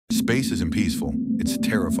Space isn't peaceful, it's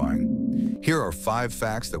terrifying. Here are 5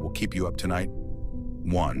 facts that will keep you up tonight.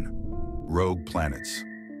 1. Rogue planets.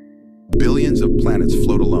 Billions of planets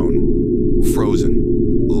float alone,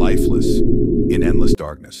 frozen, lifeless, in endless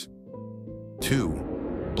darkness.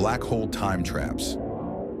 2. Black hole time traps.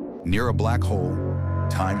 Near a black hole,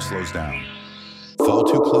 time slows down. Fall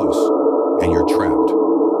too close, and you're trapped,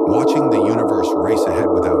 watching the universe race ahead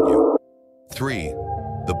without you. 3.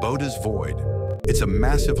 The Boötes Void. It's a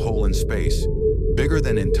massive hole in space, bigger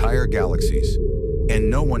than entire galaxies, and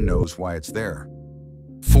no one knows why it's there.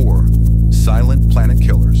 4. Silent planet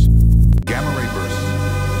killers. Gamma ray bursts,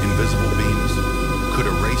 invisible beams, could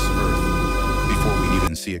erase Earth before we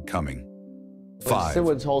even see it coming. 5.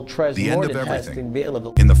 The end of everything.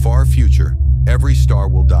 In the far future, every star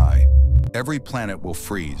will die. Every planet will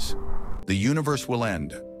freeze. The universe will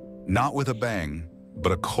end, not with a bang,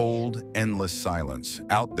 but a cold, endless silence.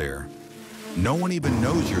 Out there, no one even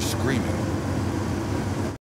knows you're screaming.